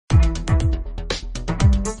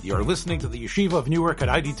You're listening to the Yeshiva of Newark at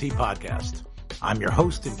IDT podcast. I'm your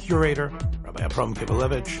host and curator, Rabbi Abram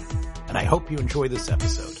Kibalevich, and I hope you enjoy this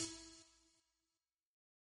episode.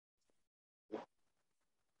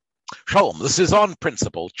 Shalom, this is On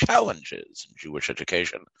Principle, Challenges in Jewish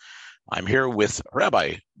Education. I'm here with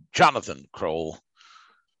Rabbi Jonathan Kroll,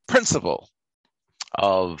 principal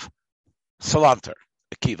of Salanter,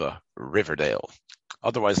 Akiva, Riverdale,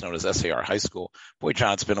 otherwise known as SAR High School. Boy,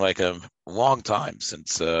 John, it's been like a long time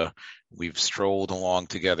since we've strolled along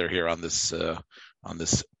together here on this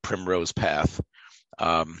primrose path.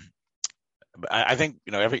 I think,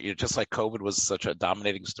 just like COVID was such a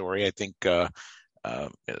dominating story, I think the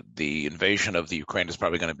invasion of the Ukraine is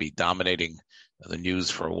probably going to be dominating the news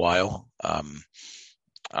for a while.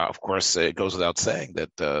 Of course, it goes without saying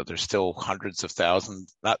that there's still hundreds of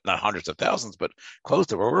thousands, not hundreds of thousands, but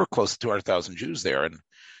we're close to 200,000 Jews there. And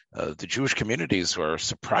the Jewish communities were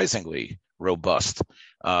surprisingly robust.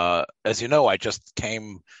 As you know, I just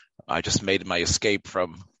made my escape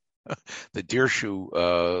from the Dirshu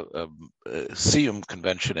Siyum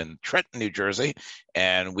convention in Trenton, New Jersey,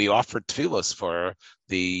 and we offered tefillas for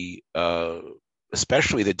the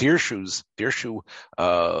especially the Dirshu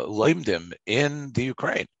Loimdim in the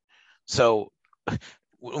Ukraine. So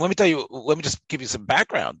let me just give you some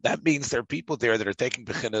background. That means there are people there that are taking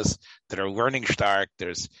bechinas, that are learning stark.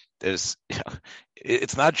 There's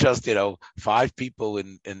it's not just 5 people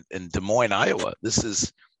in Des Moines, Iowa.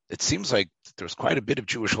 It seems like there's quite a bit of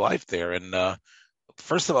Jewish life there. And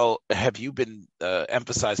first of all, have you been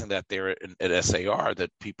emphasizing that there at SAR,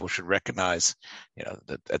 that people should recognize,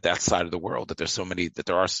 that at that side of the world, that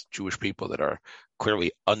there are Jewish people that are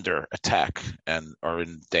clearly under attack and are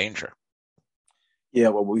in danger? Yeah,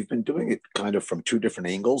 well, we've been doing it kind of from 2 different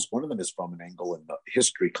angles. One of them is from an angle in the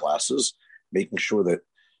history classes, making sure that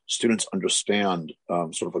students understand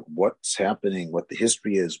sort of like what's happening, what the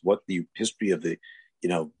history is, what the history of the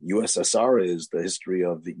USSR is, the history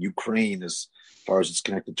of the Ukraine as far as it's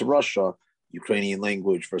connected to Russia, Ukrainian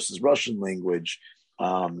language versus Russian language.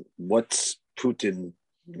 What's Putin,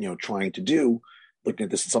 trying to do, looking at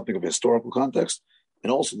this in something of a historical context,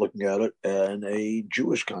 and also looking at it in a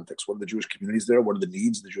Jewish context. What are the Jewish communities there? What are the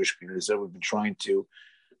needs of the Jewish communities there? We've been trying to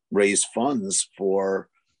raise funds for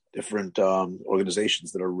different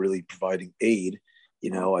organizations that are really providing aid.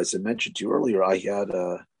 As I mentioned to you earlier, I had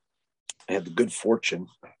the good fortune,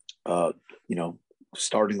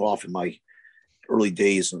 starting off in my early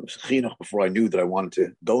days in chinuch, before I knew that I wanted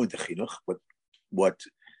to go into chinuch. What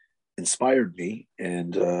inspired me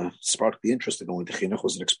and sparked the interest in going to chinuch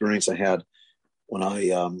was an experience I had when I,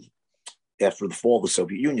 after the fall of the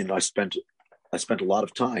Soviet Union, I spent a lot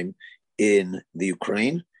of time in the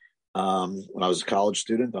Ukraine. When I was a college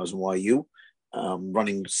student, I was in YU,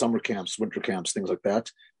 running summer camps, winter camps, things like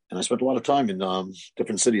that. And I spent a lot of time in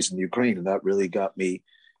different cities in Ukraine, and that really got me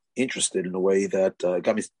interested in a way that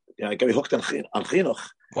got me hooked on chinuch.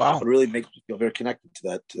 Wow! But really makes me feel very connected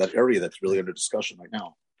to that area that's really under discussion right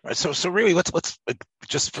now. All right. So really, let's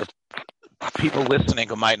just for people listening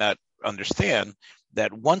who might not understand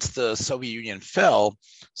that once the Soviet Union fell,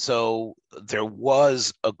 so there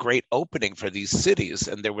was a great opening for these cities,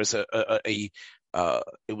 and there was it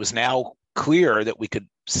was now clear that we could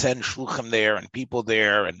send shluchim there and people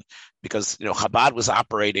there, and because Chabad was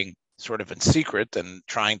operating sort of in secret and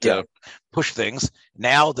trying to push things.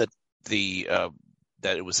 Now that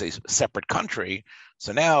that it was a separate country,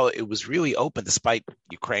 so now it was really open, despite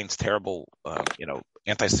Ukraine's terrible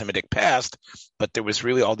anti-Semitic past. But there was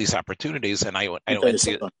really all these opportunities, and I know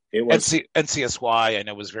NCSY, I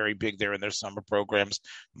know, was very big there in their summer programs.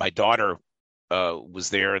 My daughter was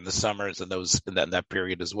there in the summers and in that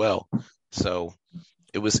period as well. So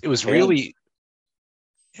it was really.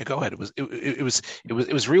 Yeah, go ahead. It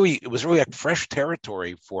was really like fresh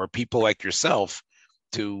territory for people like yourself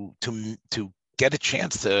to get a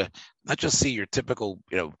chance to not just see your typical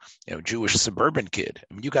Jewish suburban kid.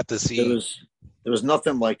 I mean, you got to see. There was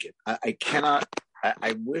nothing like it. I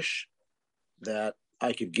wish that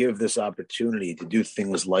I could give this opportunity to do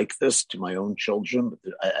things like this to my own children, but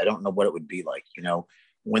I don't know what it would be like.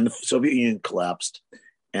 When the Soviet Union collapsed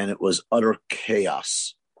and it was utter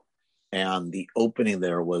chaos, and the opening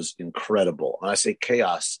there was incredible. When I say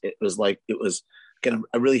chaos, it was again,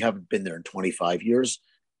 I really haven't been there in 25 years,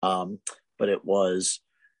 but it was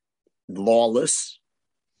lawless,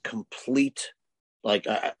 complete,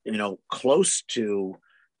 close to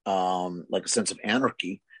like a sense of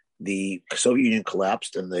anarchy. The Soviet Union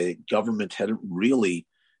collapsed and the government hadn't really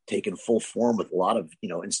taken full form with a lot of,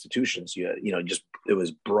 institutions. It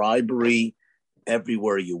was bribery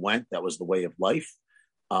everywhere you went. That was the way of life.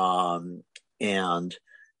 And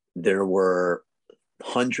there were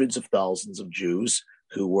hundreds of thousands of Jews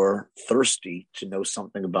who were thirsty to know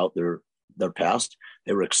something about their past.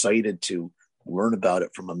 They were excited to learn about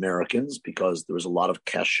it from Americans because there was a lot of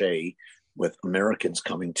cachet with Americans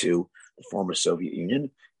coming to the former Soviet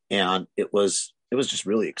Union, and it was just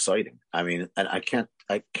really exciting. I mean, and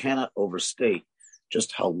I cannot overstate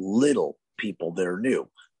just how little people there knew.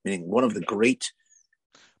 Meaning, one of the great,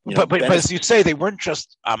 but as you say, they weren't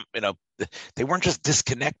just they weren't just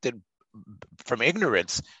disconnected from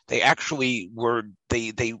ignorance. They actually were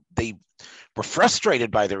they were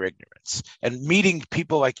frustrated by their ignorance. And meeting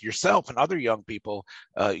people like yourself and other young people,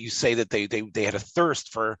 you say that they had a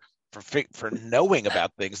thirst for knowing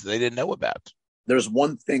about things that they didn't know about. There's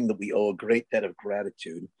one thing that we owe a great debt of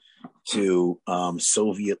gratitude to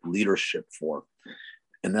Soviet leadership for,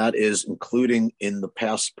 and that is including in the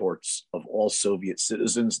passports of all Soviet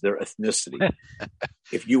citizens their ethnicity.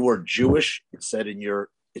 If you were Jewish, it said in your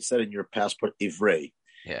passport Ivrei.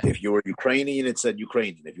 Yeah. If you were Ukrainian, it said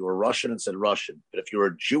Ukrainian. If you were Russian, it said Russian. But if you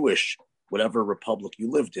were Jewish, whatever republic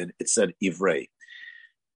you lived in, it said Ivrei.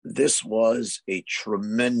 This was a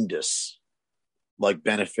tremendous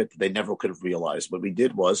benefit that they never could have realized. What we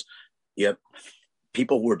did was,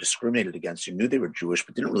 people who were discriminated against, who knew they were Jewish,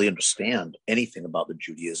 but didn't really understand anything about the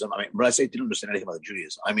Judaism. I mean, when I say didn't understand anything about the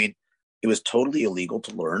Judaism, I mean, it was totally illegal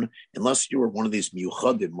to learn unless you were one of these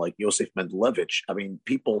miyuchadim like Yosef Mendelevich. I mean,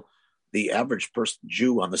 the average person,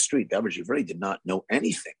 Jew on the street, the average Ivri, did not know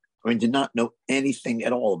anything. I mean, did not know anything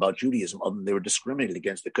at all about Judaism other than they were discriminated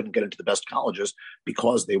against. They couldn't get into the best colleges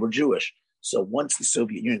because they were Jewish. So once the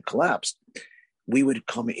Soviet Union collapsed, we would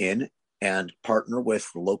come in and partner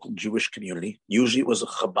with the local Jewish community. Usually it was a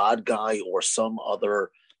Chabad guy or some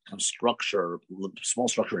other kind of small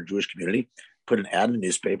structure in a Jewish community, put an ad in the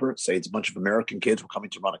newspaper, say it's a bunch of American kids who are coming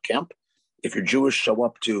to run a camp. If you're Jewish, show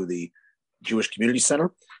up to the Jewish Community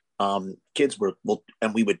Center. Kids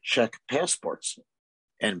and we would check passports.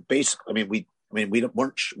 And basically, we couldn't be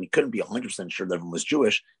 100% sure that everyone was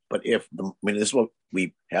Jewish, but this is what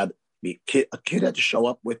we had. A kid had to show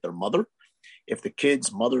up with their mother. If the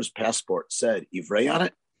kid's mother's passport said Ivrei on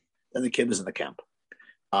it, then the kid was in the camp.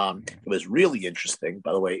 It was really interesting.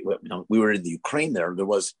 By the way, we were in the Ukraine there. There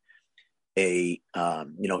was in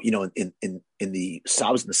the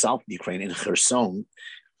south of Ukraine, in Kherson.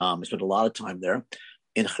 I spent a lot of time there.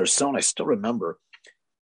 In Kherson, I still remember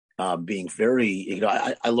being very,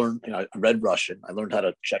 I learned, I read Russian. I learned how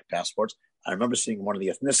to check passports. I remember seeing one of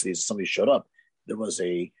the ethnicities, somebody showed up. There was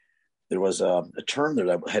a term there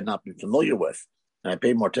that I had not been familiar with. And I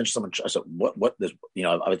paid more attention to someone. I said, what this,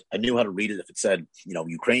 I knew how to read it if it said,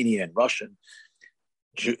 Ukrainian and Russian.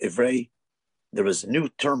 Ivrei, there was a new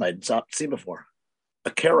term I'd not seen before,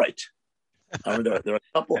 a Karaite. There are a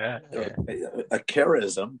couple. A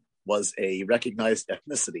Karaism was a recognized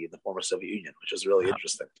ethnicity in the former Soviet Union, which was really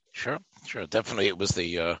interesting. Sure. Definitely, it was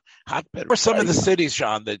the hotbed. What were some of the cities,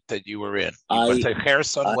 John, that you were in?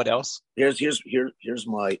 Kherson. What else? Here's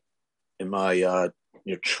my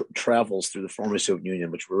travels through the former Soviet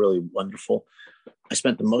Union, which were really wonderful. I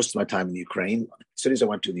spent the most of my time in the Ukraine. Cities I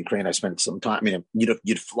went to in the Ukraine, I spent some time. I mean,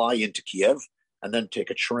 you'd fly into Kiev and then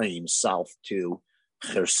take a train south to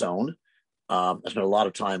Kherson. I spent a lot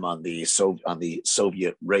of time on the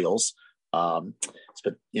Soviet rails.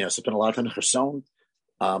 Spent a lot of time in Kherson.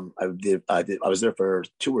 I was there for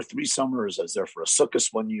 2 or 3 summers. I was there for a Sukkot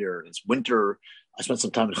one year. It's winter. I spent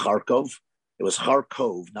some time in Kharkov. It was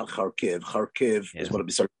Kharkov, not Kharkiv. Kharkiv is what it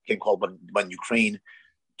became called when Ukraine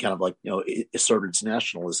kind of asserted its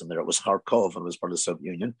nationalism there. It was Kharkov and it was part of the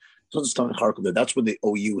Soviet Union. So it's time in Kharkov there. That's where the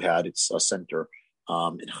OU had its center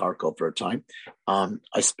in Kharkov for a time.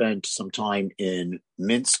 I spent some time in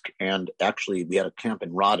Minsk, and actually we had a camp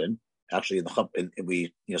in Radin. Actually, in the hub, and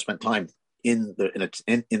we spent time in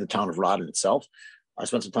the town of Radin itself. I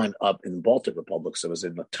spent some time up in the Baltic Republic, so I was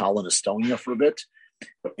in Tallinn, Estonia for a bit.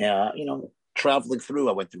 Traveling through,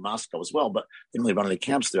 I went through Moscow as well, but didn't really run any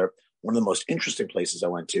camps there. One of the most interesting places I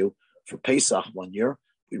went to for Pesach one year,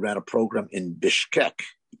 we ran a program in Bishkek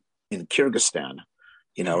in Kyrgyzstan,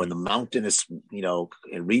 in the mountainous,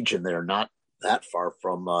 region there, not that far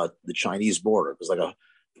from the Chinese border. It was I don't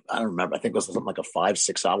remember, I think it was something like a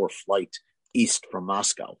 5-6 hour flight east from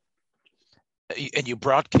Moscow. And you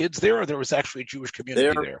brought kids there, or there was actually a Jewish community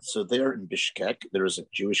there? So there in Bishkek, there is a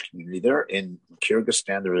Jewish community there. In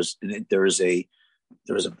Kyrgyzstan, there is a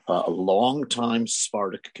long time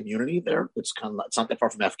Sephardic community there. It's not that far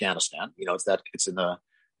from Afghanistan. It's in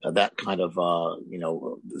that kind of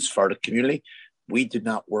Sephardic community. We did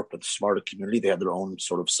not work with the Sephardic community. They had their own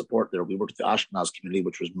sort of support there. We worked with the Ashkenaz community,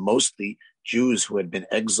 which was mostly Jews who had been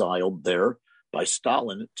exiled there by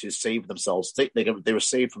Stalin to save themselves. They were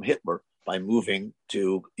saved from Hitler by moving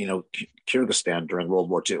to, Kyrgyzstan during World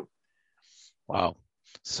War II. Wow.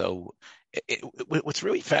 So what's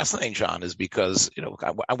really fascinating, John, is because,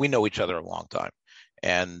 we know each other a long time.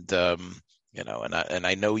 And, and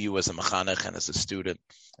I know you as a mechanech and as a student.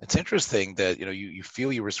 It's interesting that, you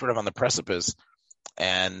feel you were sort of on the precipice,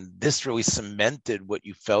 and this really cemented what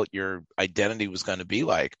you felt your identity was going to be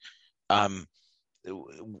like.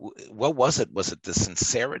 What was it? Was it the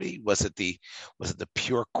sincerity? Was it the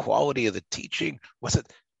pure quality of the teaching? Was it?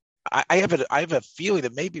 I have a feeling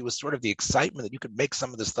that maybe it was sort of the excitement that you could make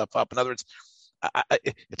some of this stuff up. In other words,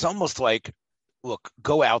 it's almost like, look,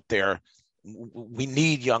 go out there. We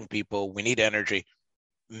need young people. We need energy.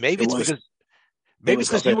 Maybe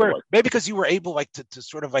because you were able to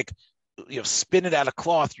sort of spin it out of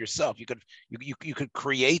cloth yourself. You could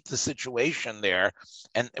create the situation there,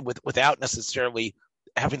 and without necessarily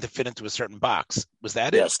having to fit into a certain box. Was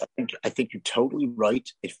that it? Yes, I think you're totally right.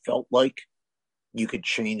 It felt like you could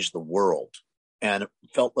change the world, and it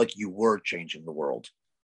felt like you were changing the world.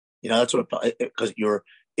 That's what it felt, because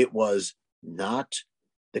it was not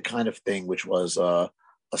the kind of thing which was a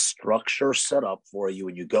structure set up for you,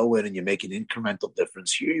 and you go in and you make an incremental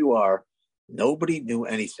difference. Here you are, nobody knew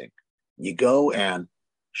anything. You go and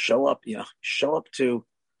show up to,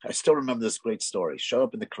 I still remember this great story, show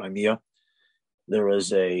up in the Crimea. There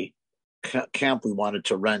was a camp we wanted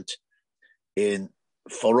to rent in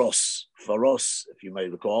Foros. Foros, if you may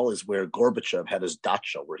recall, is where Gorbachev had his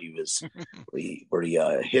dacha, where he was, where he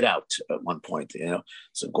hid out at one point.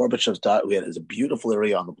 So Gorbachev's dacha, we had a beautiful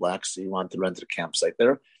area on the Black Sea. We wanted to rent a campsite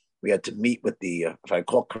there. We had to meet with the, if I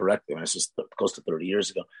recall correctly, when this was close to 30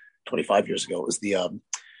 years ago, 25 years ago, it was the,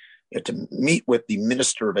 we had to meet with the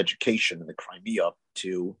Minister of Education in the Crimea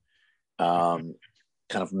to kind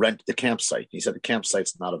of rent the campsite. He said the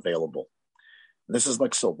campsite's not available. And this is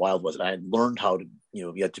so wild, was it? I had learned how to,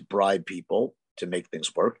 you had to bribe people to make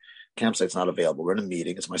things work. Campsite's not available. We're in a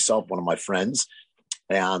meeting. It's myself, one of my friends,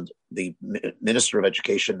 and the Minister of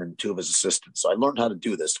Education and two of his assistants. So I learned how to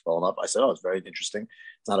do this well enough. I said, it's very interesting.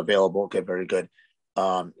 It's not available. Okay, very good.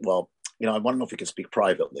 I want to know if we can speak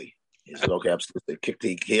privately. He said, okay,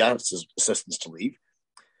 absolutely. He asked his assistants to leave.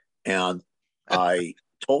 And I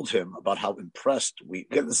told him about how impressed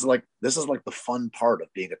this is like the fun part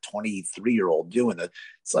of being a 23-year-old doing it.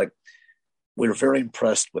 It's like, we were very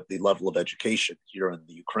impressed with the level of education here in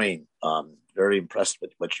the Ukraine. Very impressed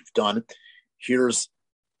with what you've done. Here's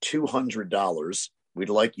 $200. We'd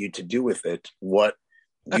like you to do with it what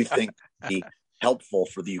you think would be helpful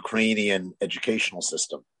for the Ukrainian educational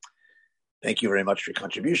system. Thank you very much for your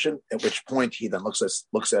contribution. At which point he then looks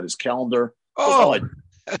at his calendar. Oh,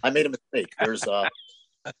 I made a mistake.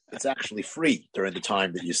 It's actually free during the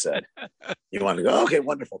time that you said. You want to go, okay,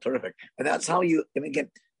 wonderful, terrific. And that's how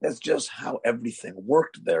that's just how everything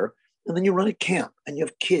worked there. And then you run a camp and you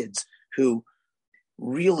have kids who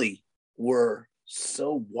really were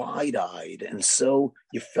so wide-eyed, and so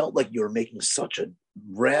you felt like you were making such a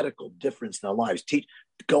radical difference in their lives.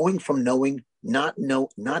 Going from not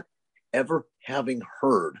ever having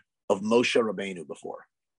heard of Moshe Rabbeinu before,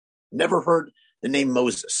 never heard the name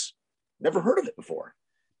Moses, never heard of it before.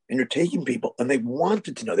 And you're taking people, and they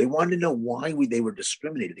wanted to know why they were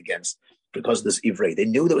discriminated against because of this Ivrei. They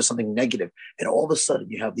knew there was something negative. And all of a sudden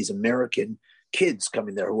you have these American kids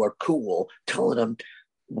coming there who are cool, telling them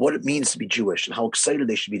what it means to be Jewish and how excited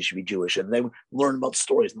they should be Jewish. And they learn about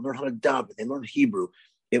stories and learn how to daven. They learn Hebrew.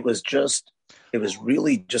 It was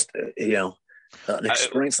really just, an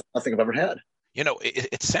experience like nothing I've ever had.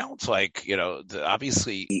 It sounds like,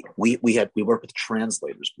 obviously we work with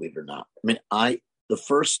translators, believe it or not. I mean, the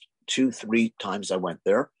first 2-3 times I went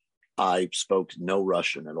there, I spoke no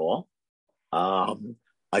Russian at all.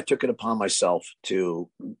 I took it upon myself to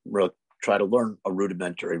try to learn a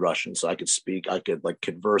rudimentary Russian so I could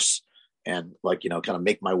converse and kind of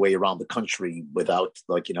make my way around the country without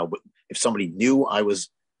if somebody knew I was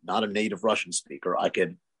not a native Russian speaker, I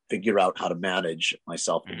could figure out how to manage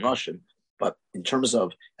myself in Russian. But in terms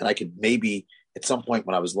of, and I could maybe at some point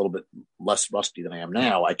when I was a little bit less rusty than I am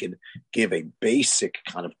now, I could give a basic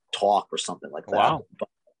kind of talk or something like that. Wow.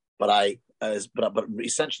 But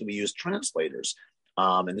essentially we used translators,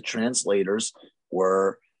 and the translators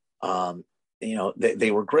were,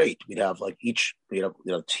 they were great. We'd have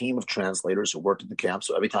a team of translators who worked in the camp.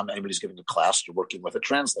 So every time anybody's giving a class, you're working with a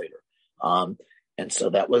translator. And so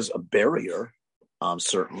that was a barrier,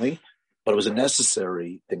 certainly, but it was a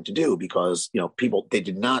necessary thing to do because, people, they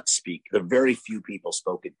did not speak. There very few people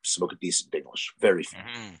spoke a decent English, very few.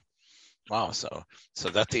 Mm-hmm. Wow. So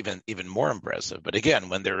that's even more impressive. But again,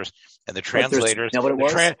 when there's, and the translators,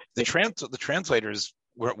 the translators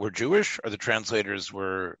were Jewish, or the translators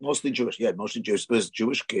were mostly Jewish. Yeah, mostly Jewish. It was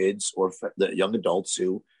Jewish kids or the young adults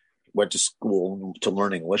who went to school to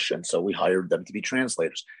learn English, and so we hired them to be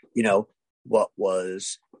translators. What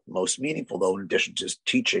was most meaningful, though, in addition to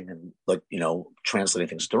teaching and translating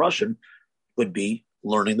things to Russian, would be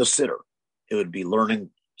learning the siddur. It would be learning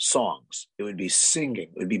songs. It would be singing.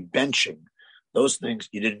 It would be benching. Those things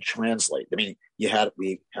you didn't translate. I mean, we had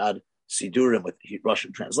Sidurim with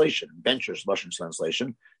Russian translation, benchers Russian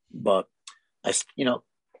translation, but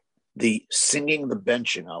the singing, the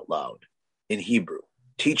benching out loud in Hebrew,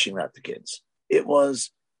 teaching that to kids, it was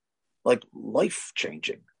like life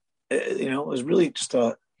changing. It was really just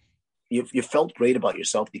you felt great about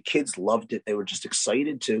yourself. The kids loved it. They were just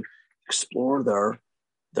excited to explore their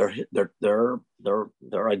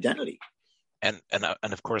identity. And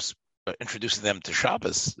of course, introducing them to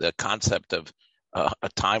Shabbos, the concept of a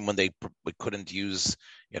time when we couldn't use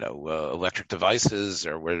electric devices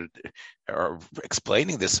or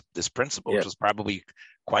explaining this principle, which was probably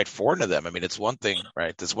quite foreign to them. I mean, it's one thing,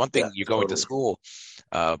 right? There's one thing you're going to school,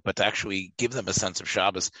 but to actually give them a sense of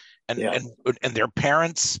Shabbos and their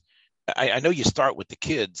parents. I know you start with the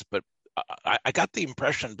kids, but I got the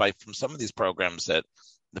impression from some of these programs that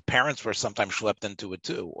the parents were sometimes schlepped into it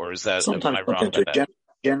too, or is that sometimes am I wrong about that?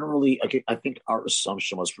 Generally, I think our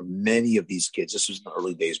assumption was for many of these kids, this was in the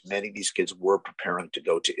early days, many of these kids were preparing to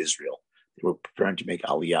go to Israel. They were preparing to make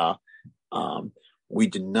Aliyah. We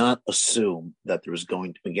did not assume that there was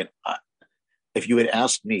going to, again, if you had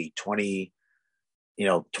asked me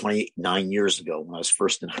 29 years ago when I was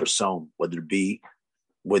first in Kherson, would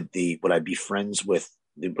I be friends with,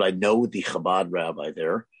 would I know the Chabad rabbi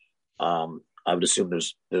there? I would assume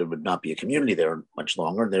there would not be a community there much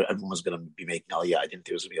longer, and everyone was going to be making Aliyah. I didn't think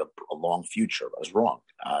it was going to be a long future. I was wrong.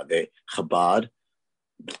 Chabad,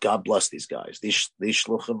 God bless these guys. These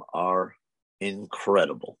shluchim are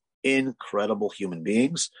incredible human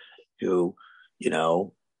beings who,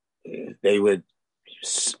 they would,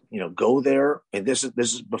 go there. And this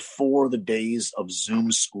is before the days of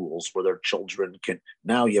Zoom schools where their children can.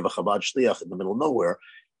 Now you have a Chabad shliach in the middle of nowhere.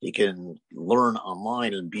 He can learn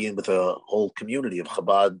online and be in with a whole community of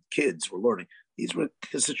Chabad kids who are learning. These were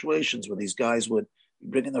situations where these guys would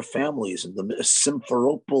bring in their families in the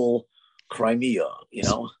Simferopol, Crimea,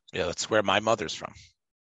 Yeah, that's where my mother's from.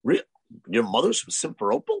 Your mother's from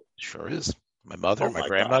Simferopol? Sure is. My mother, my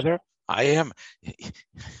grandmother. God. I am.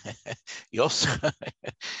 Yo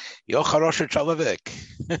charosh chalavik.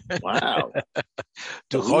 Wow.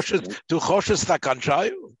 Tu choshes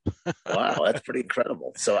takanchayu. Wow, that's pretty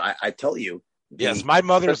incredible. So I tell you. Yes, my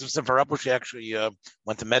mother is from Simferopol. She actually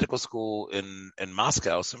went to medical school in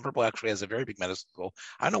Moscow. Simferopol actually has a very big medical school.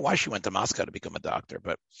 I don't know why she went to Moscow to become a doctor,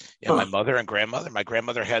 but my mother and grandmother. My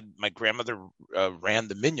grandmother ran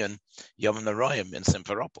the minyan Yom Noraim in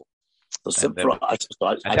Simferopol. We're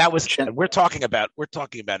talking about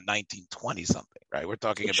 1920 something, right? We're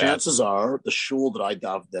talking about. Chances are the shul that I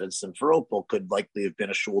davened at in Simferopol could likely have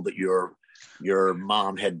been a shul that your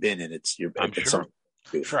mom had been in. I'm sure.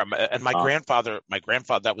 Sure, and my grandfather,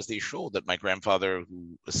 that was the shul that my grandfather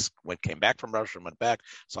came back from Russia and went back.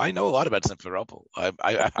 So I know a lot about Simferopol. I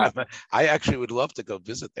actually would love to go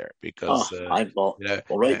visit there because now,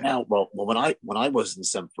 when I was in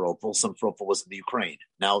Simferopol was in the Ukraine.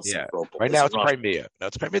 Now Simferopol. Right now it's Crimea.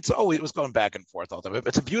 It was going back and forth all the time.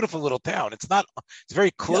 It's a beautiful little town. It's very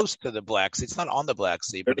close to the Black Sea. It's not on the Black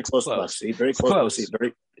Sea, but very close to the Black Sea. Very close to the Sea.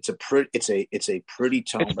 It's a pretty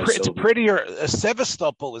town. It's prettier.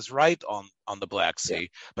 Sevastopol is right on the Black Sea,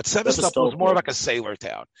 but Sevastopol is more like a sailor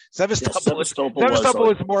town. Sevastopol is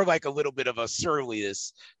more like a little bit of a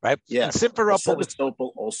surliness, right? Yeah.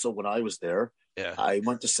 Sevastopol also, when I was there, I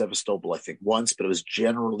went to Sevastopol I think once, but it was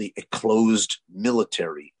generally a closed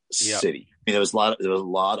military city. I mean, there was a lot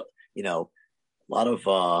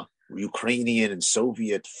of Ukrainian and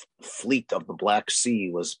Soviet fleet of the Black Sea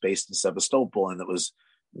was based in Sevastopol, and it was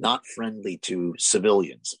not friendly to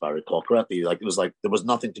civilians, if I recall correctly. It was like there was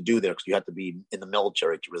nothing to do there because you had to be in the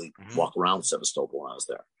military to really walk around Sevastopol when I was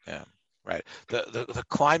there. Yeah, right. The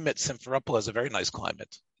climate, Simferopol has a very nice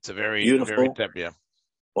climate. It's a very beautiful, very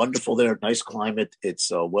wonderful there. Nice climate. It's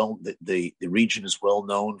the region is well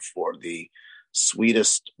known for the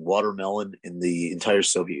sweetest watermelon in the entire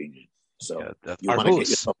Soviet Union. So you want to get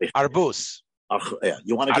yourself arbuz.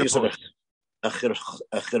 You want to get yourself a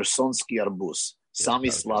Khersonsky arbuz. Sami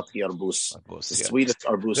Slatki arbuz. The sweetest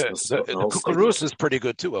arbuz. The kukarus is pretty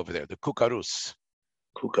good too over there. The kukarus.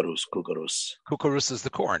 Kukarus. Kukarus is the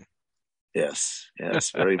corn. Yes,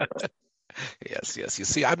 very impressive. Yes, yes. You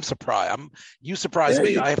see, I'm surprised. You surprise Yeah,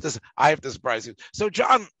 me. I have to surprise you. So,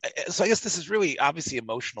 John, so I guess this is really obviously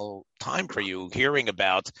emotional time for you, hearing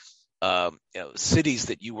about cities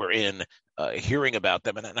that you were in, hearing about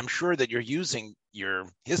them, and I'm sure that you're using your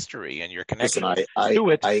history and your listen, connection to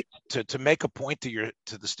it I to make a point to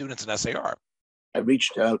the students in SAR. I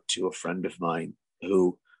reached out to a friend of mine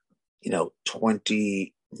who,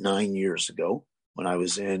 29 years ago, when I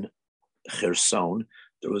was in Kherson,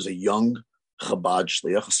 there was a young Chabad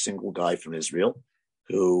shliach, a single guy from Israel,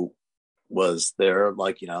 who was there,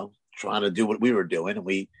 trying to do what we were doing. And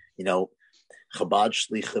we, Chabad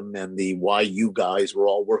shlichim and the YU guys were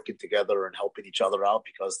all working together and helping each other out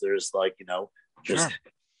because there's there's Sure.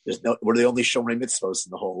 there's no, we're the only Shomer mitzvos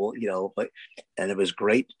in the whole, and it was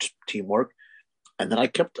great teamwork. And then I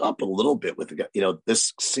kept up a little bit with the guy,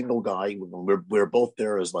 this single guy. We're both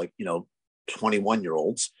there as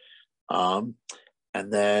 21-year-olds. And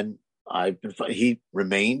then he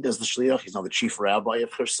remained as the shliach. He's now the chief rabbi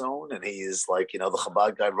of Kherson, and he is the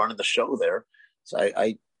Chabad guy running the show there. So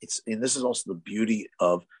and this is also the beauty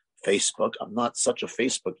of Facebook. I'm not such a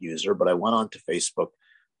Facebook user, but I went on to Facebook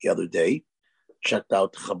the other day, checked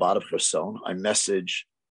out Chabad of Kherson. I messaged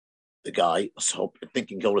the guy,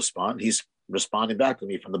 thinking he'll respond. He's responding back to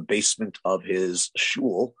me from the basement of his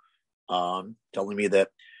shul, telling me that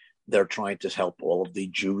they're trying to help all of the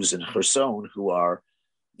Jews in Kherson who are,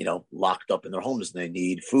 locked up in their homes and they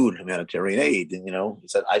need food, humanitarian aid. And, he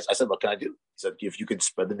said, I said, what can I do? He said, if you could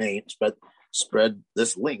spread the name, spread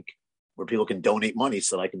this link where people can donate money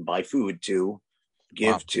so that I can buy food to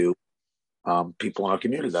give to people in our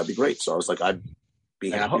community, that'd be great. So I was like, I'd be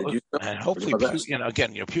happy to do that. And hopefully,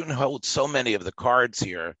 Putin holds so many of the cards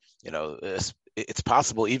here. It's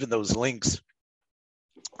possible even those links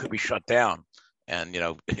could be shut down. And,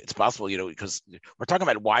 it's possible, because we're talking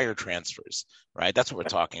about wire transfers, right? That's what we're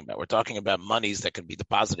talking about. We're talking about monies that can be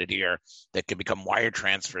deposited here that can become wire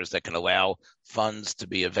transfers that can allow funds to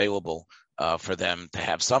be available for them to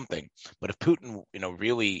have something. But if Putin,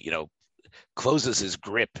 really, closes his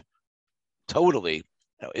grip totally,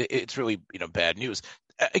 it's really, bad news.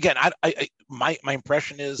 Again, my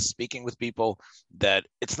impression is, speaking with people, that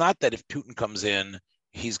it's not that if Putin comes in,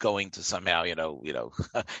 he's going to somehow,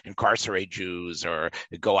 incarcerate Jews or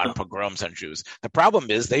go on pogroms on Jews. The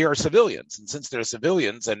problem is they are civilians. And since they're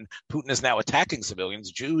civilians and Putin is now attacking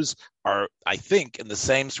civilians, Jews are, I think, in the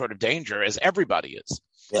same sort of danger as everybody is.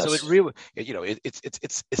 Yes. So it really,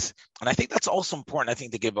 it's, and I think that's also important, I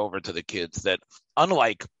think, to give over to the kids, that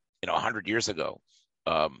unlike, 100 years ago,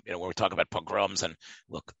 when we talk about pogroms, and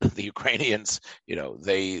look, the Ukrainians,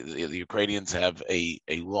 the Ukrainians have a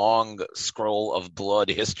long scroll of blood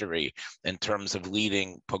history in terms of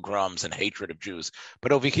leading pogroms and hatred of Jews.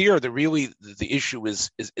 But over here, the issue is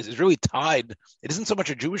really tied. It isn't so much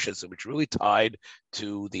a Jewish issue; it's really tied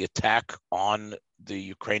to the attack on the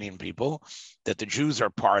Ukrainian people that the Jews are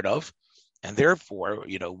part of, and therefore,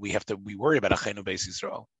 we worry about Achenu Beis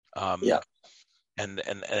Yisrael. And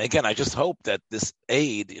again, I just hope that this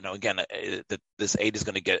aid, that this aid is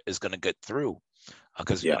going to get through,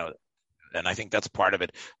 because and I think that's part of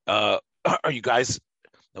it. Are you guys?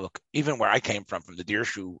 Look, even where I came from the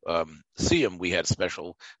Dirshu Siyum, we had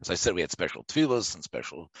special, as I said, we had special tefillas and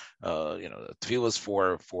special, tefillas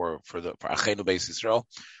for Achenu Beis Yisrael.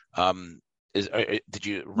 Did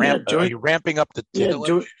you ramp? Are you ramping up the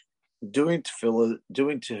tefillah? Doing tefillah,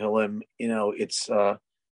 doing tehillim?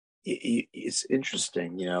 It's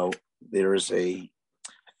interesting,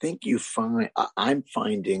 I'm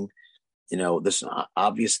finding, this,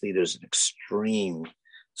 obviously there's an extreme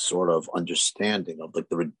sort of understanding of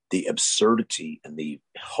the absurdity and the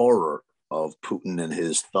horror of Putin and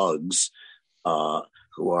his thugs,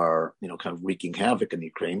 who are, kind of wreaking havoc in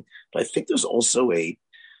Ukraine. But I think there's also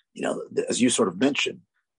as you sort of mentioned,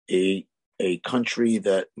 a country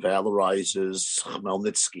that valorizes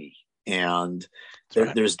Khmelnytsky. And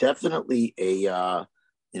there's definitely I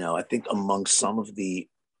think among some of the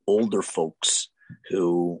older folks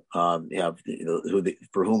who for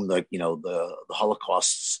whom the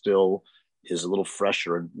Holocaust still is a little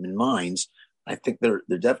fresher in minds. I think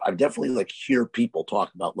I definitely hear people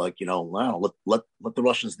talk about wow, let the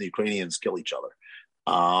Russians and the Ukrainians kill each other.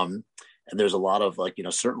 And there's a lot of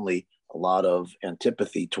certainly a lot of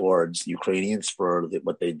antipathy towards the Ukrainians for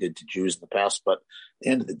what they did to Jews in the past. But at the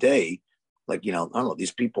end of the day, I don't know,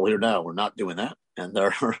 these people here now are not doing that, and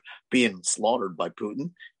they're being slaughtered by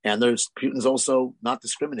Putin. And Putin's also not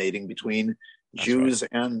discriminating between Jews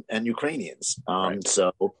and Ukrainians.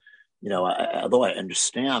 So, although I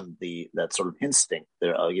understand that sort of instinct,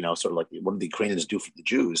 there, sort of what do the Ukrainians do for the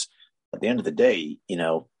Jews? at the end of the day,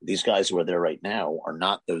 these guys who are there right now are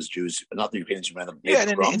not those Jews, not the Ukrainians who ran them.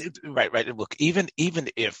 Yeah, right. And look, even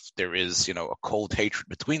if there is, a cold hatred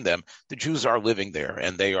between them, the Jews are living there,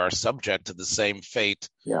 and they are subject to the same fate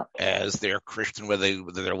as their Christian, whether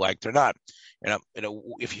they're liked or not.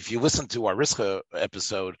 If you listen to our Riska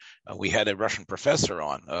episode, we had a Russian professor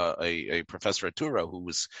on, a professor at Tura, who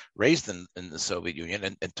was raised in the Soviet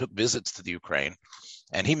Union and took visits to the Ukraine.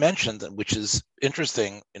 And he mentioned, which is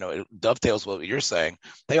interesting, it dovetails with what you're saying.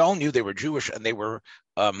 They all knew they were Jewish, and they were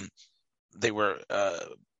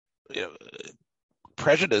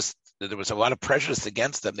prejudiced. There was a lot of prejudice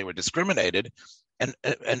against them. They were discriminated, and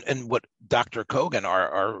what Dr. Kogan,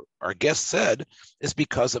 our guest, said is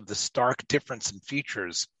because of the stark difference in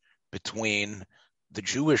features between the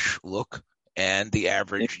Jewish look and the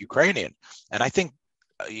average Ukrainian. And I think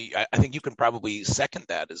you can probably second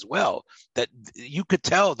that as well, that you could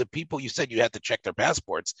tell the people, you said you had to check their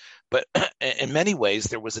passports, but in many ways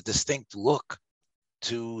there was a distinct look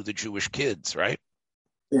to the Jewish kids, right?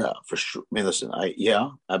 Yeah, for sure. I mean, listen,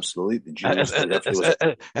 absolutely. The Jews,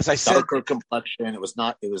 as I said, darker complexion. It was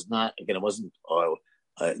not, again, it wasn't,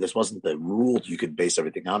 this wasn't the rule you could base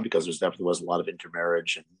everything on, because there definitely was a lot of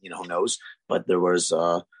intermarriage and, who knows, but there was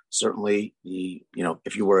certainly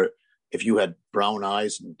if you had brown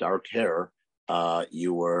eyes and dark hair,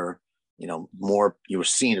 you were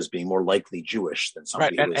seen as being more likely Jewish than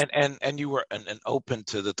somebody. Right, and you were open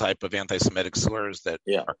to the type of anti-Semitic slurs that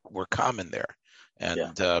were common there,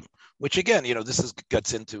 and which again, this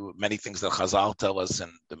gets into many things that Chazal tell us,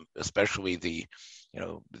 and especially the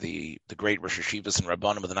great Rosh Hashivas and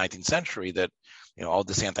Rabbanim of the 19th century, that all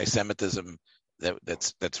this anti-Semitism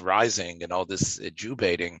that's rising and all this Jew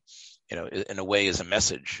baiting, in a way is a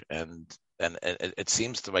message, and it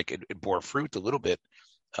seems to like it bore fruit a little bit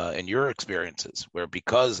in your experiences, where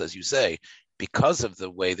because, as you say, because of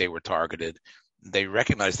the way they were targeted, they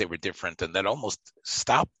recognized they were different, and that almost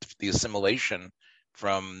stopped the assimilation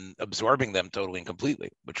from absorbing them totally and completely,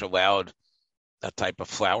 which allowed that type of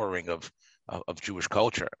flowering of Jewish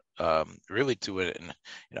culture, really to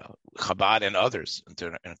Chabad and others into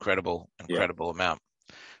an incredible amount.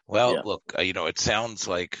 Well, look, it sounds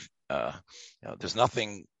like there's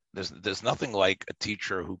nothing like a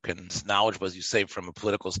teacher who can knowledgeable, as you say, from a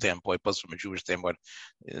political standpoint, plus from a Jewish standpoint.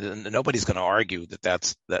 Nobody's going to argue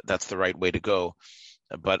that's the right way to go.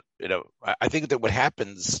 But I think that what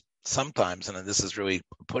happens sometimes, and this is really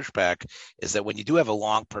a pushback, is that when you do have a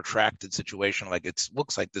long, protracted situation like it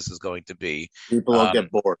looks like this is going to be, people don't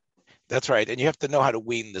get bored. That's right, and you have to know how to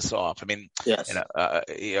wean this off. I mean, yes,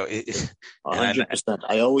 100%.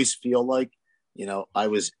 I always feel like I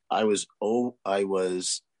was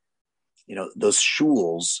those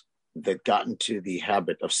shuls that got into the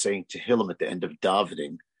habit of saying Tehillim at the end of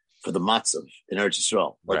davening for the matzav in Eretz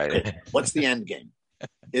Yisrael. Right. What's the end game?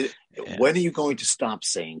 When are you going to stop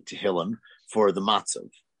saying Tehillim for the matzav?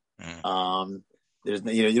 There's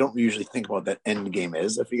you don't usually think about what that end game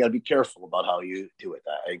is. If you got to be careful about how you do it.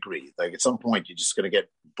 I agree. Like at some point, you're just going to get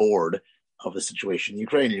bored of the situation in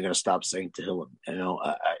Ukraine, and you're going to stop saying Tehillim.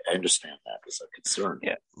 I understand that as a concern.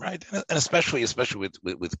 Yeah, right, and especially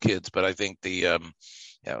with kids. But I think the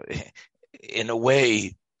in a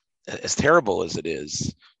way, as terrible as it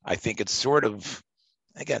is, I think it's sort of,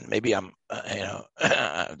 again, maybe I'm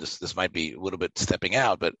this might be a little bit stepping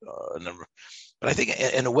out, but I think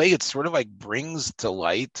in a way it sort of like brings to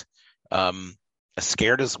light, as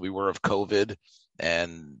scared as we were of COVID,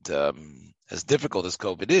 and as difficult as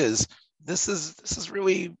COVID is. This is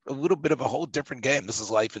really a little bit of a whole different game. This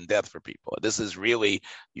is life and death for people. This is really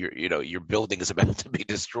your building is about to be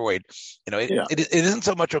destroyed. It isn't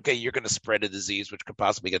so much, okay, you're going to spread a disease which could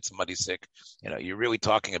possibly get somebody sick. You're really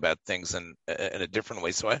talking about things in a different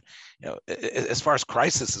way. So as far as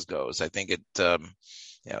crisis goes, I think it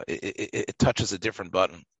touches a different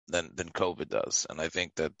button than COVID does. And I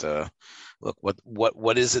think that look,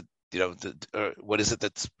 what is it? What is it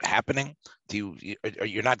that's happening?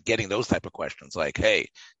 You're not getting those type of questions like, hey,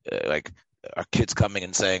 like are kids coming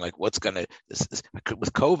and saying like, what's going to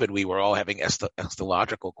with COVID? We were all having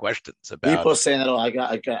astrological questions about people saying that. Oh, I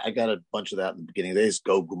got a bunch of that in the beginning of the days.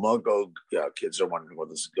 Gog Magog. Yeah, kids are wondering what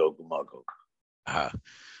this is Gog Magog.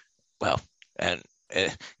 Well, and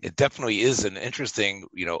it definitely is an interesting,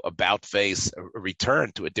 about face, a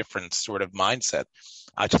return to a different sort of mindset.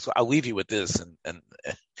 I'll leave you with this, and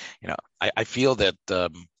I feel that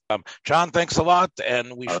John, thanks a lot, and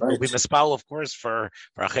we'll be mispal, of course, for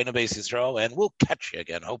Achenu Beis Yisrael, and we'll catch you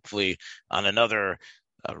again, hopefully, on another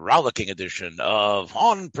rollicking edition of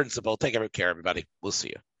On Principle. Take care, everybody. We'll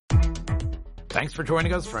see you. Thanks for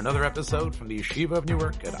joining us for another episode from the Yeshiva of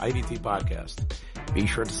Newark at IDT Podcast. Be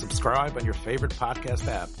sure to subscribe on your favorite podcast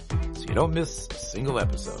app so you don't miss a single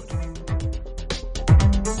episode.